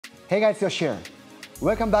Hey guys, Yosh here.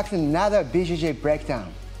 Welcome back to another BJJ breakdown.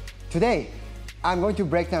 Today, I'm going to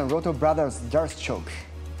break down Ruotolo Brothers' Darce choke.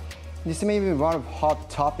 This may be one of hot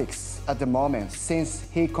topics at the moment since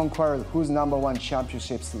he conquered who's #1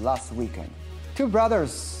 championships last weekend. Two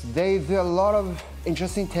brothers, they do a lot of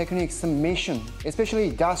interesting techniques, submission, especially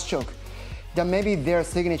Darce choke, that may be their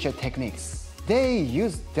signature techniques. They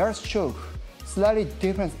use Darce choke slightly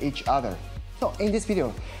different each other. So in this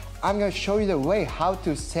video, I'm going to show you the way how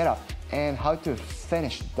to set up and how to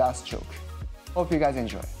finish Darce choke. Hope you guys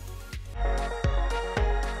enjoy.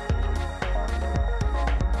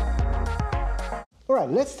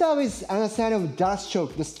 Alright, let's start with understanding of Darce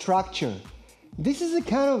choke, the structure. This is a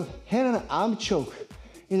kind of hand and arm choke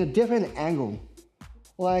in a different angle.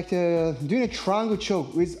 Like doing a triangle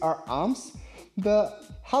choke with our arms, but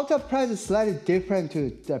how to apply is slightly different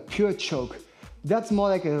to the pure choke. That's more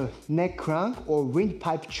like a neck crank or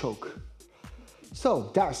windpipe choke. So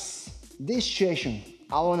Darce, this situation,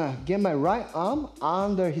 I wanna get my right arm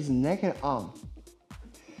under his neck and arm.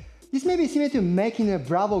 This may be similar to making a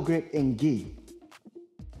bravo grip in gi.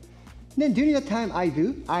 Then during the time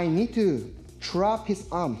I need to trap his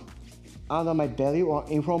arm under my belly or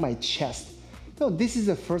in front of my chest. So this is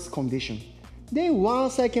the first condition. Then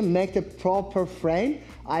once I can make the proper frame,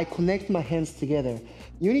 I connect my hands together.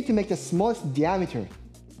 You need to make the smallest diameter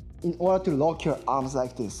in order to lock your arms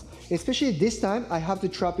like this. Especially this time, I have to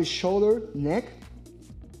trap his shoulder, neck,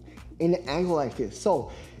 in an angle like this.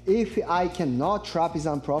 So if I cannot trap his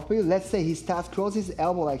arm properly, let's say he starts crossing his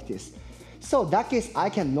elbow like this. So that case,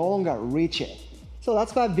 I can no longer reach it. So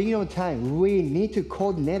that's why at the beginning of time, we need to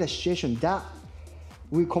coordinate a situation that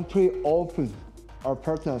we completely open our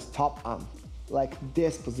partner's top arm, like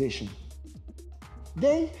this position.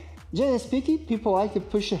 Then, generally speaking, people like to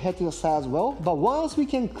push the head to the side as well, but once we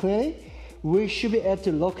can clear it, we should be able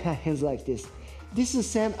to lock our hands like this. This is the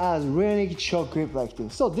same as rear naked choke grip like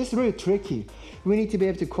this. So this is really tricky. We need to be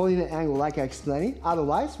able to coordinate the angle like I explained,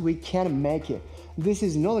 otherwise we can't make it. This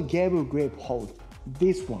is not a Gabriel grip hold,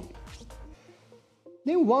 this one.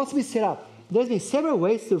 Then once we set up, there's been several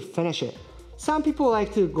ways to finish it. Some people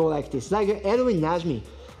like to go like this, like Edwin Najmi.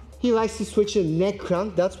 He likes to switch to neck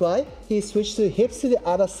crank, that's why he switched the hips to the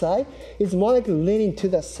other side. It's more like leaning to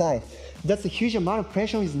the side. That's a huge amount of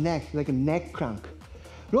pressure on his neck, like a neck crank.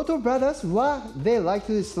 Ruotolo Brothers, what they like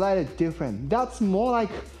to do is slightly different. That's more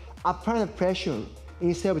like applying pressure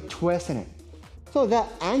instead of twisting it. So that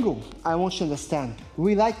angle, I want you to understand.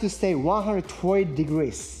 We like to stay 120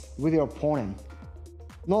 degrees with your opponent.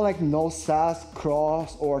 Not like nose side,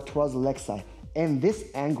 cross, or towards the leg side. And this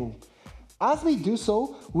angle. As we do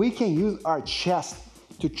so, we can use our chest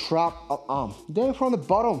to trap our arm. Then from the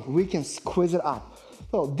bottom, we can squeeze it up.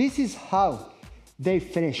 So this is how they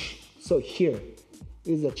finish. So here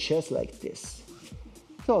is the chest like this.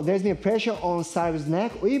 So there's been pressure on the side of his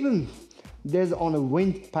neck, or even there's on the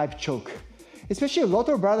windpipe choke. Especially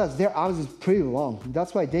Ruotolo Brothers, their arms is pretty long.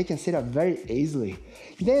 That's why they can set up very easily.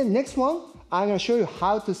 Then next one, I'm gonna show you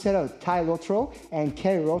how to set up Tye Ruotolo and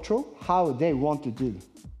Kade Ruotolo, how they want to do.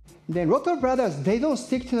 Then Ruotolo Brothers, they don't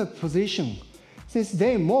stick to the position since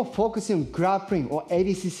they're more focusing on grappling or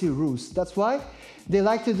ADCC rules. That's why they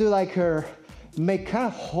like to do like a make kind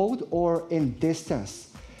of hold or in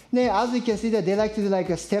distance. Then as you can see that they like to do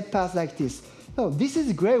like a step pass like this. So this is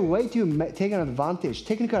a great way to take an advantage,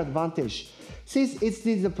 technical advantage. Since it's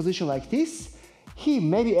in a position like this, he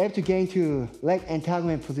may be able to get into leg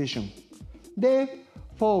entanglement position. Then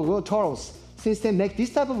for Ruotolos, since they make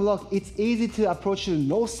this type of lock, it's easy to approach the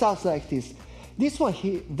nose south like this. This one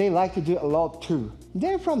they like to do a lot too.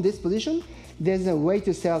 Then from this position, there's a way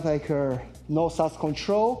to set up like a nose south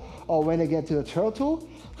control, or when they get to the turtle,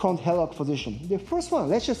 front headlock position. The first one,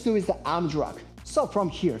 let's just do is the arm drag. So from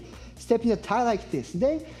here, step in the tie like this.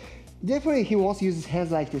 Then definitely he wants to use his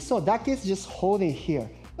hands like this. So that case, just holding here.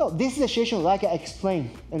 So this is the situation like I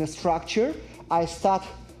explained in the structure. I start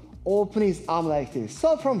opening his arm like this.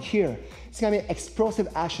 So from here, it's gonna be explosive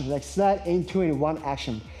action, like slide into in one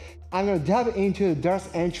action. I'm gonna dive into the Darce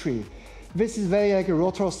entry. This is very like a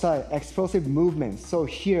Ruotolo style, explosive movement. So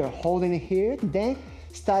here, holding it here, then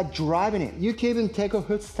start driving it. You can even take a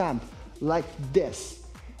hook stamp like this.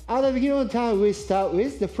 At the beginning of the time we start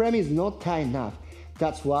with, the frame is not tight enough.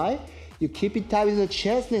 That's why you keep it tight with the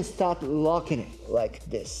chest and start locking it like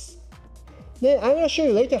this. Then I'm gonna show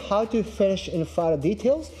you later how to finish in further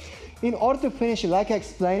details. In order to finish, like I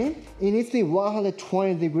explained, it needs to be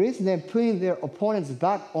 120 degrees, then putting their opponent's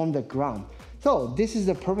back on the ground. So this is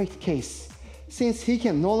the perfect case. Since he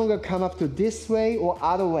can no longer come up to this way or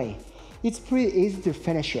other way, it's pretty easy to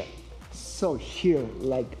finish it. So here,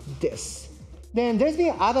 like this. Then there's the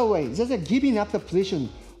other way, just giving up the position,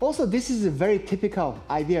 Also, this is a very typical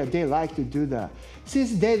idea. They like to do that.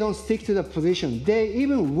 Since they don't stick to the position, they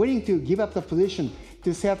even willing to give up the position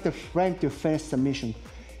to set up the frame to finish submission.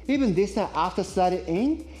 Even this time, after sliding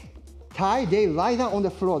in, Tye, they lie down on the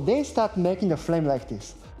floor. They start making the frame like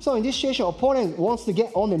this. So in this situation, opponent wants to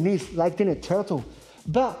get on the knees like in a turtle.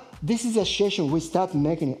 But this is a situation we start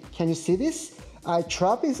making it. Can you see this? I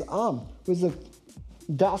trap his arm with a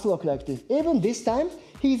Darce lock like this. Even this time,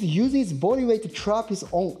 he's using his body weight to trap his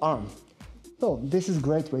own arm. So this is a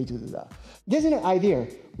great way to do that. This is an idea.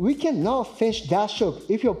 We cannot finish Darce choke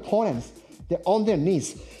if your opponents, they're on their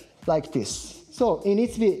knees like this. So it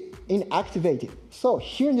needs to be inactivated. So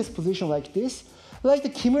here in this position like this, like the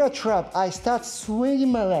Kimura trap, I start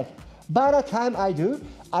swinging my leg. By the time I do,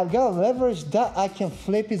 I've got leverage that I can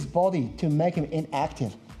flip his body to make him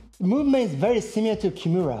inactive. The movement is very similar to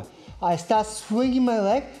Kimura. I start swinging my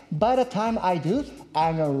leg. By the time I do,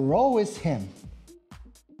 I'm gonna roll with him.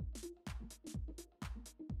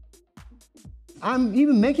 I'm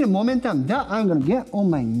even making a momentum that I'm gonna get on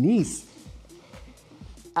my knees.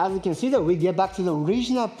 As you can see that we get back to the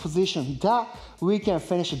original position that we can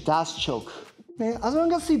finish a Darce choke. And as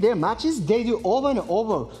long as see their matches, they do over and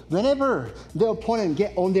over. Whenever the opponent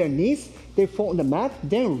get on their knees, they fall on the mat,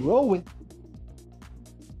 then roll with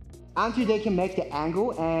until they can make the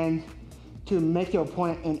angle and to make their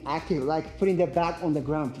opponent inactive, like putting their back on the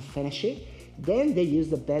ground to finish it. Then they use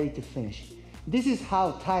the belly to finish. This is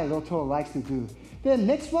how Tye Ruotolo likes to do. The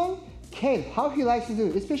next one, Kade, how he likes to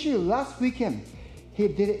do, especially last weekend. He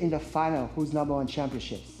did it in the final, who's #1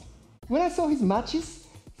 championships. When I saw his matches,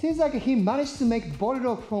 seems like he managed to make body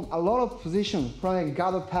lock from a lot of positions, from a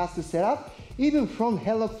guard pass to set up, even from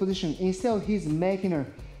headlock position. Instead of he's making a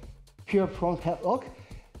pure front headlock,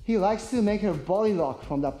 he likes to make a body lock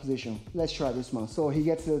from that position. Let's try this one. So he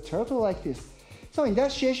gets the turtle like this. So in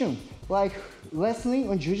that situation, like wrestling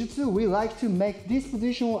or Jiu-Jitsu, we like to make this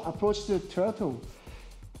positional approach to the turtle.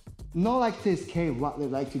 Not like this, Kade, what they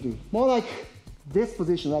like to do. More like this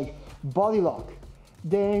position, like body lock.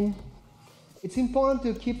 Then it's important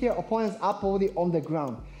to keep their opponent's upper body on the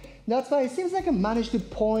ground. That's why it seems like I managed to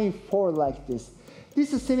point forward like this.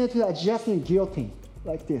 This is similar to the adjustment guillotine,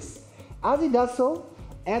 like this. As he does so,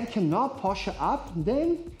 Ed cannot posture up,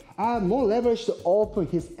 then I have more leverage to open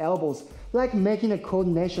his elbows, like making a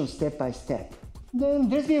coordination step by step. Then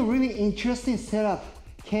there's been a really interesting setup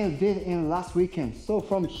Kade did in last weekend. So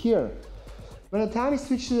from here, when the time he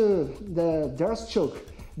switched to the Darce choke,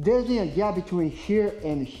 there's been a gap between here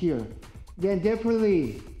and here. Then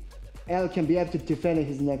definitely L can be able to defend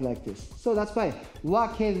his neck like this. So that's why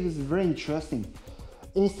what Kade is very interesting.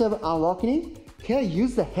 Instead of unlocking it, Kade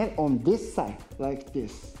use the hand on this side like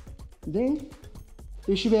this. Then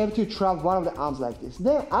you should be able to trap one of the arms like this.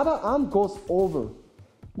 Then other arm goes over.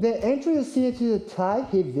 The entry is similar to the Tye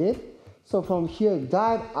he did. So from here,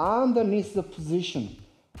 dive underneath the position.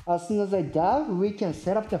 As soon as I dive, we can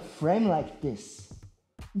set up the frame like this.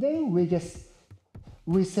 Then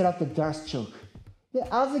we set up the Darce choke. Then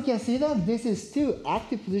as you can see that this is still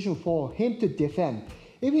active position for him to defend.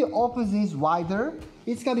 If he opens his wider,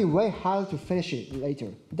 it's gonna be way harder to finish it later.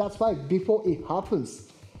 That's why before it happens,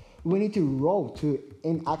 we need to roll to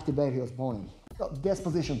inactivate his opponent. So this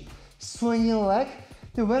position, swinging leg.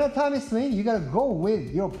 Then when the time is swing, you gotta go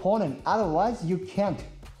with your opponent. Otherwise, you can't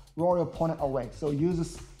roll your opponent away. So use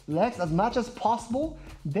his legs as much as possible.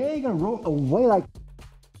 They're gonna roll away like.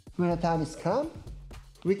 When the time is come,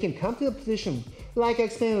 we can come to the position. Like I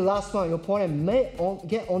explained in the last one, your opponent may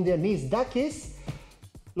get on their knees. That case,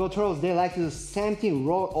 Ruotolos, they like to do the same thing,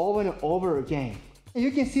 roll over and over again. And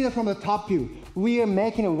you can see that from the top view. We are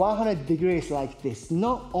making it 100 degrees like this,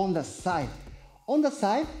 not on the side. On the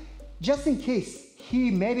side, just in case,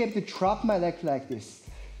 he may be able to trap my leg like this.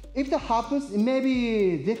 If that happens, it may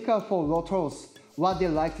be difficult for Ruotolos. What they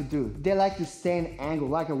like to do, they like to stay in angle,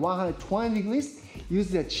 like a 120 degrees, use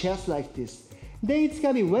their chest like this. Then it's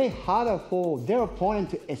gonna be way harder for their opponent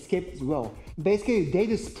to escape as well. Basically, they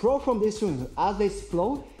just explode from this one. As they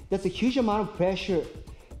explode, that's a huge amount of pressure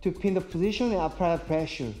to pin the position and apply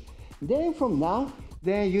pressure. Then from now,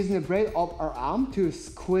 they're using the blade of our arm to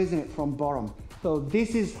squeeze it from bottom. So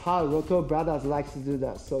this is how Ruotolo brothers like to do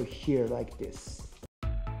that. So here, like this.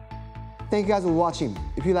 Thank you guys for watching.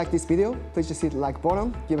 If you like this video, please just hit the like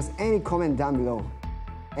button, give us any comment down below.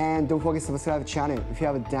 And don't forget to subscribe to the channel if you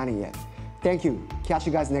haven't done it yet. Thank you. Catch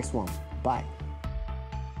you guys next one. Bye.